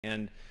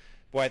And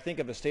boy, I think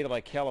of a state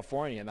like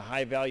California and the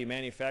high-value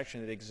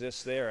manufacturing that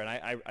exists there. And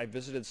I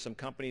visited some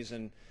companies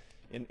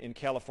in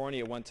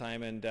California at one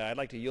time, and I'd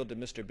like to yield to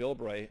Mr.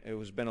 Bilbray,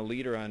 who's been a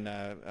leader on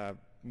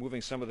moving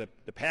some of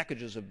the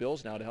packages of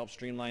bills now to help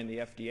streamline the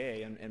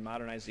FDA and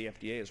modernize the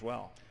FDA as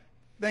well.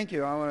 Thank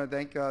you. I want to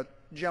thank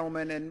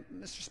gentlemen. And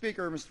Mr.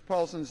 Speaker, Mr.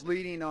 Paulson's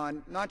leading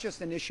on not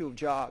just an issue of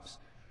jobs.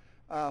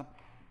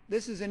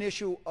 This is an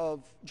issue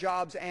of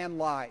jobs and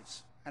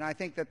lives. And I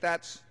think that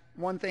that's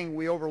one thing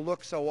we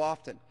overlook so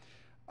often.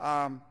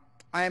 I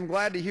am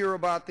glad to hear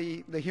about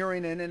the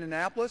hearing in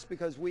Indianapolis,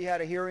 because we had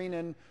a hearing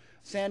in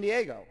San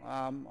Diego.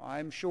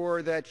 I'm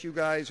sure that you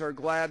guys are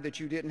glad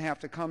that you didn't have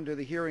to come to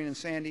the hearing in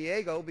San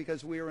Diego,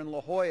 because we were in La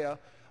Jolla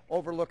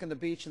overlooking the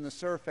beach and the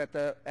surf at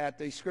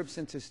the Scripps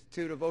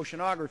Institute of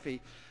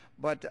Oceanography.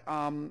 But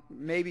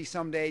maybe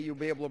someday you'll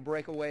be able to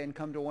break away and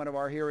come to one of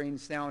our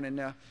hearings down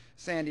in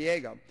San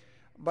Diego.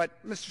 But,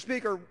 Mr.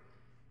 Speaker,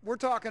 we're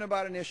talking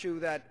about an issue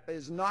that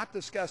is not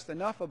discussed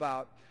enough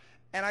about.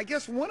 And I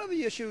guess one of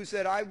the issues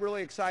that I'm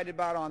really excited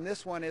about on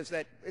this one is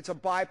that it's a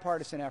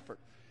bipartisan effort.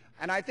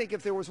 And I think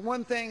if there was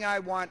one thing I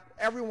want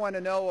everyone to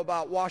know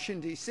about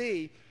Washington,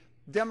 D.C.,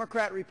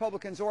 Democrat,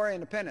 Republicans, or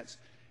Independents,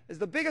 is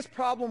the biggest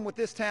problem with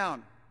this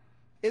town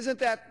isn't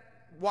that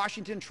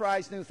Washington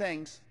tries new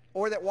things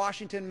or that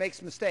Washington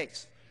makes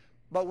mistakes.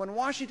 But when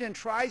Washington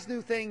tries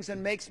new things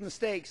and makes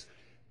mistakes,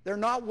 they're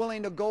not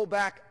willing to go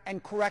back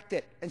and correct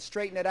it and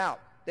straighten it out.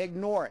 They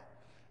ignore it.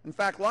 In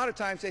fact, a lot of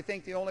times they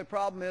think the only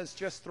problem is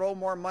just throw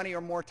more money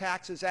or more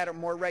taxes at it,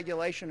 more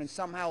regulation, and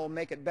somehow we'll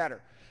make it better.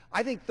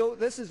 I think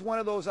this is one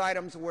of those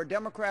items where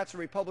Democrats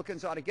and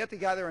Republicans ought to get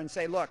together and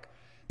say, look,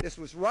 this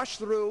was rushed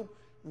through,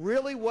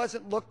 really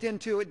wasn't looked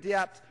into in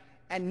depth,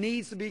 and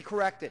needs to be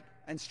corrected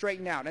and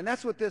straightened out. And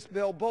that's what this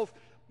bill, both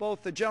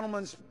the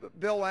gentleman's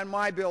bill and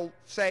my bill,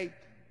 say.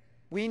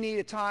 We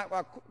need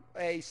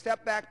a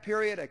step-back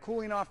period, a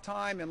cooling-off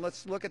time, and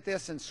let's look at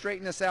this and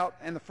straighten this out.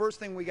 And the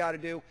first thing we got to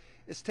do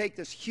is take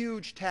this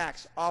huge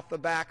tax off the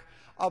back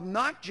of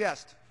not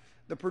just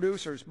the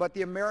producers, but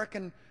the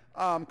American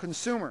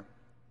consumer.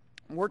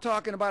 We're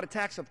talking about a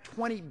tax of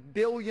 $20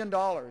 billion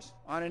on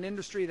an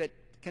industry that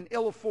can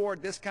ill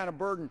afford this kind of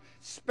burden,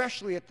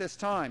 especially at this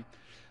time.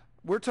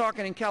 We're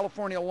talking in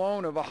California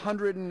alone of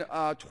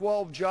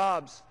 112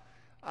 jobs,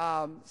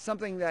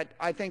 something that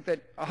I think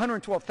that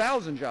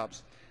 112,000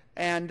 jobs,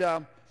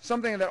 and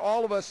something that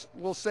all of us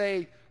will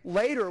say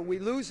later we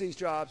lose these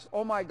jobs,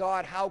 oh my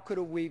God, how could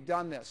we have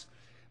done this?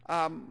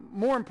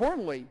 More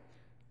importantly,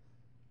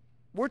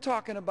 we're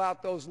talking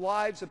about those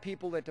lives of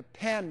people that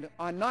depend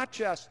on not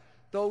just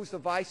those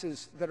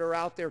devices that are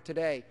out there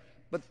today,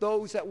 but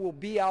those that will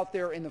be out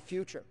there in the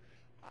future.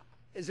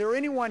 Is there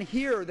anyone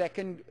here that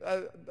can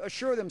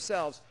assure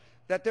themselves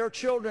that their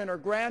children or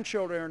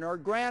grandchildren or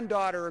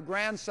granddaughter or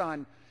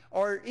grandson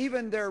or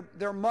even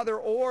their mother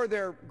or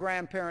their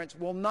grandparents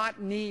will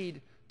not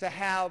need to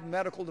have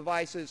medical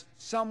devices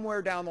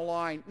somewhere down the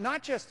line,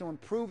 not just to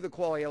improve the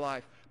quality of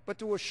life, but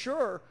to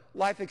assure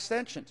life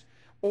extensions,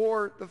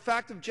 or the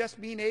fact of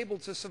just being able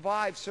to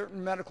survive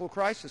certain medical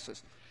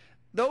crises?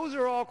 Those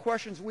are all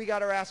questions we got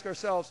to ask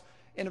ourselves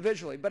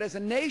individually. But as a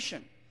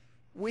nation,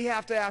 we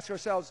have to ask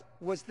ourselves,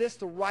 was this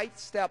the right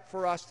step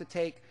for us to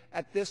take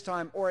at this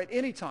time or at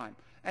any time?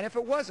 And if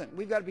it wasn't,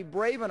 we've got to be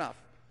brave enough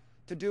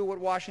to do what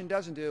Washington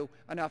doesn't do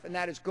enough, and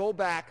that is go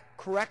back,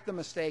 correct the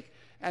mistake,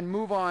 and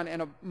move on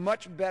in a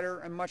much better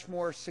and much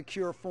more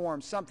secure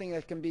form, something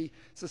that can be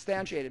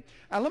substantiated.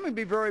 And let me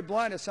be very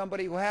blunt, as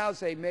somebody who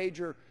has a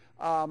major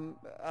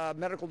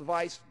medical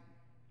device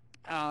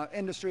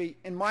industry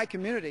in my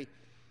community,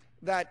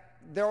 that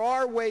there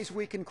are ways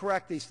we can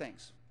correct these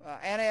things.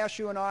 Anna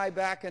Eshoo and I,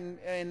 back in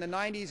the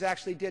 90s,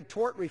 actually did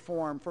tort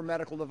reform for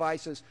medical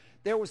devices.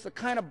 There was the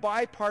kind of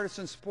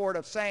bipartisan support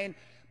of saying,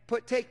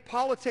 take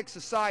politics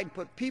aside and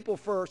put people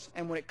first,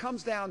 and when it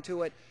comes down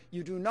to it,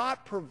 you do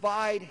not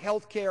provide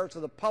health care to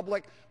the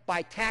public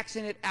by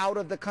taxing it out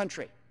of the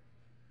country.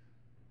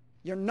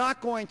 You're not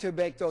going to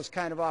make those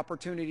kind of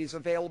opportunities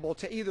available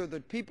to either the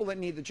people that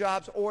need the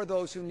jobs or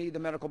those who need the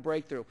medical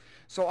breakthrough.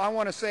 So I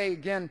want to say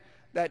again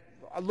that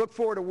I look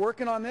forward to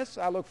working on this.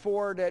 I look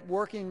forward to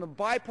working a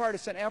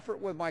bipartisan effort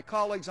with my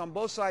colleagues on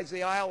both sides of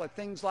the aisle at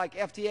things like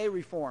FDA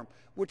reform,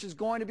 which is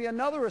going to be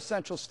another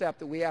essential step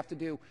that we have to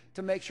do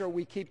to make sure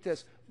we keep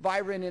this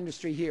vibrant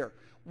industry here.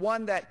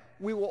 One that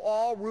we will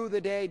all rue the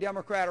day,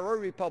 Democrat or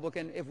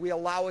Republican, if we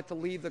allow it to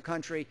leave the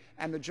country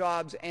and the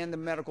jobs and the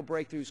medical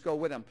breakthroughs go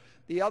with them.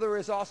 The other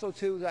is also,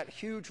 too, that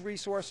huge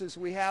resources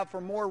we have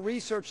for more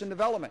research and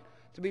development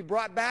to be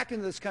brought back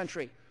into this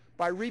country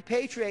by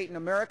repatriating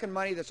American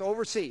money that's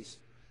overseas,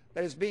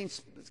 that is being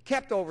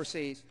kept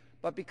overseas,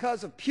 but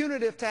because of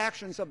punitive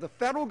actions of the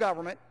federal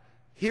government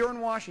here in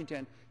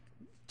Washington,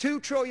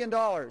 $2 trillion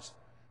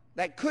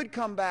that could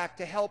come back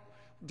to help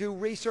do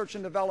research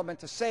and development,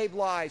 to save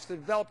lives, to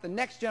develop the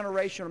next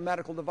generation of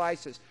medical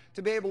devices,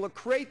 to be able to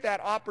create that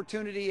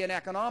opportunity in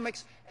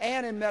economics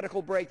and in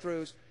medical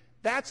breakthroughs.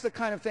 That's the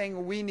kind of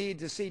thing we need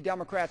to see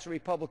Democrats and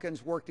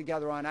Republicans work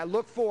together on. I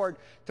look forward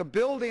to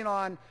building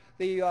on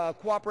the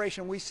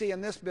cooperation we see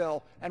in this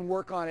bill and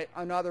work on it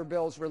on other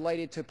bills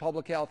related to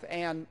public health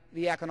and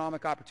the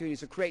economic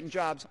opportunities of creating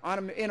jobs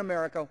in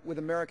America with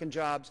American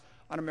jobs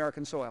on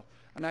American soil.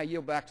 And I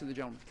yield back to the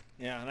gentleman.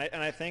 Yeah,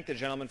 and I thank the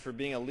gentleman for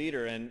being a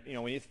leader. And you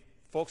know, when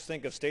folks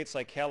think of states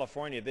like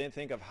California, they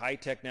think of high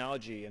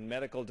technology and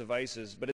medical devices, but